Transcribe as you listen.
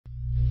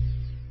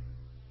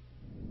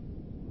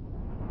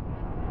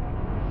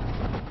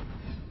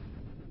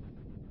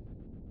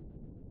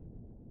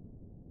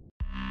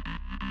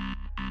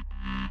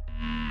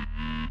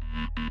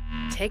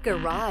Take a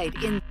ride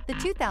in the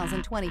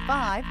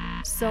 2025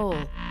 Soul.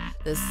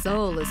 The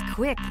Soul is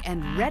quick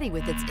and ready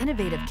with its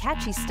innovative,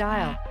 catchy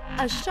style,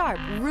 a sharp,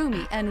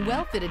 roomy, and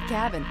well-fitted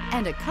cabin,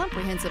 and a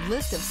comprehensive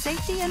list of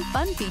safety and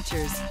fun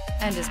features,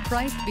 and is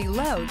priced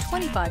below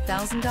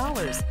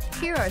 $25,000.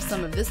 Here are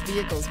some of this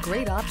vehicle's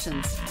great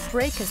options: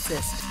 brake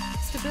assist,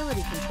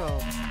 stability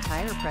control,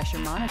 tire pressure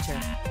monitor,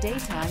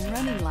 daytime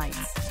running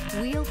lights,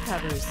 wheel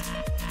covers,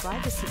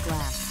 privacy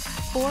glass,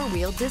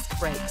 four-wheel disc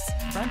brakes,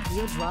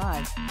 front-wheel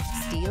drive,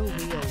 steel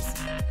wheels,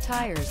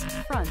 tires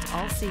front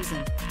all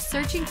season.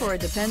 Searching for a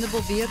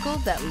dependable vehicle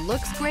that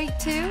looks great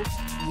too?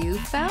 You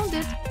found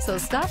it, so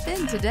stop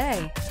in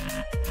today.